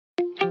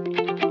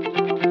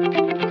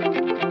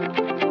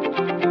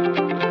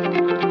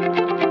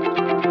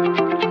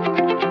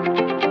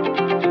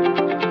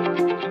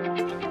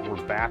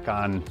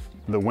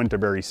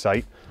Winterberry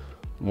site.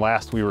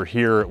 Last we were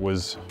here, it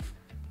was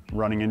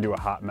running into a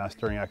hot mess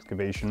during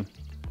excavation.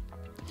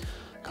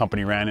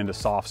 Company ran into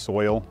soft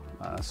soil,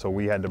 so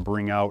we had to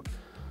bring out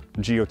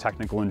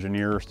geotechnical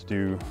engineers to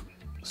do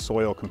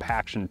soil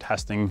compaction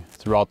testing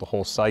throughout the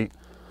whole site.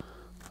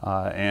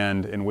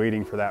 And in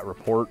waiting for that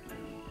report,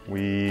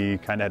 we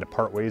kind of had to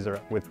part ways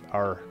with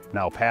our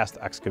now past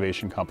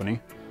excavation company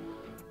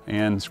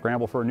and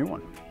scramble for a new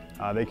one.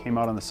 They came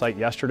out on the site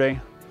yesterday,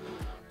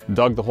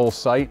 dug the whole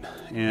site,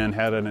 and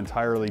had an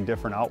entirely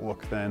different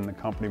outlook than the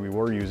company we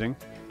were using.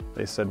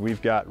 They said,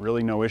 we've got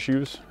really no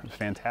issues,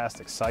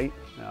 fantastic site.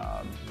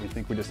 We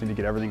think we just need to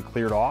get everything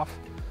cleared off,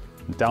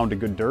 down to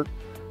good dirt.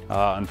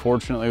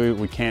 Unfortunately,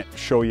 we can't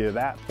show you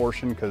that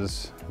portion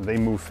because they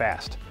move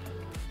fast.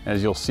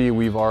 As you'll see,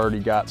 we've already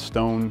got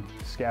stone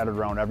scattered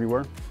around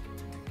everywhere.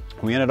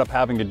 We ended up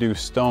having to do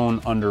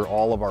stone under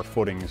all of our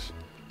footings.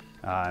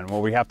 And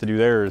what we have to do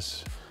there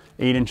is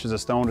 8 inches of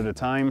stone at a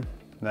time.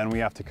 Then we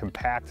have to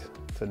compact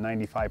to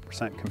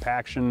 95%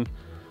 compaction,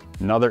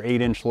 another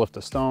 8-inch lift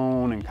of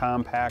stone and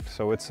compact.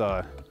 So it's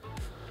a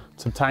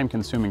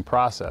time-consuming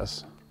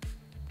process,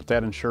 but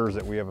that ensures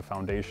that we have a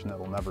foundation that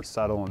will never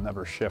settle and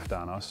never shift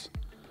on us.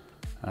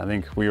 I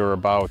think we were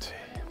about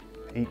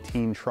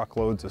 18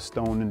 truckloads of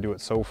stone into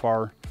it so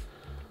far.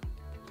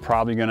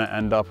 Probably gonna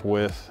end up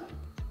with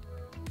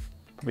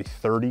probably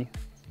 30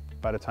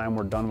 by the time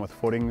we're done with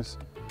footings.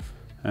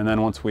 And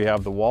then once we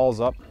have the walls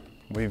up,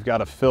 we've got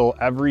to fill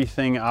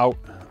everything out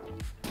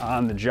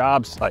on the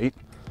job site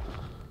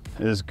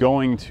is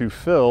going to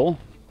fill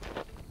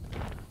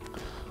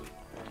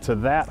to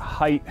that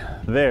height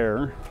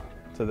there,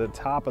 to the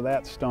top of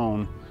that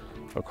stone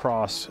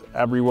across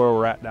everywhere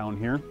we're at down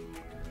here.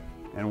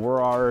 And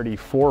we're already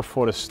 4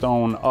 foot of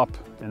stone up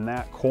in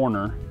that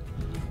corner.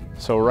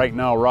 So right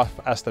now, rough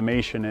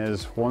estimation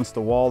is once the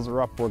walls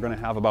are up, we're gonna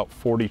have about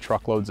 40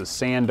 truckloads of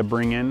sand to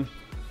bring in.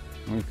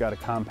 And we've got to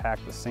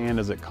compact the sand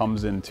as it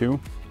comes in too.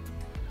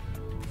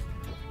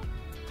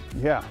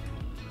 Yeah,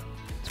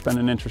 it's been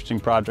an interesting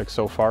project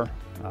so far.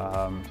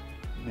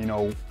 You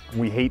know,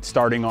 we hate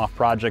starting off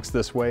projects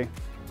this way.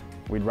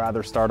 We'd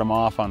rather start them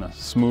off on a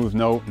smooth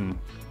note and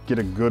get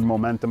a good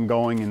momentum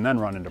going and then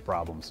run into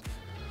problems.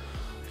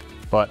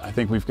 But I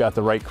think we've got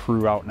the right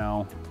crew out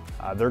now.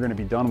 They're going to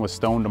be done with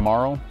stone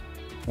tomorrow.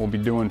 We'll be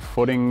doing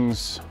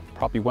footings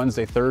probably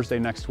Wednesday, Thursday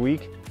next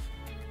week,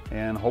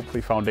 and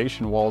hopefully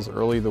foundation walls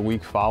early the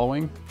week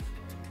following.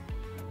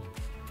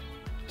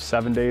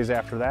 7 days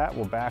after that,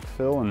 we'll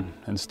backfill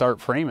and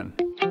start framing.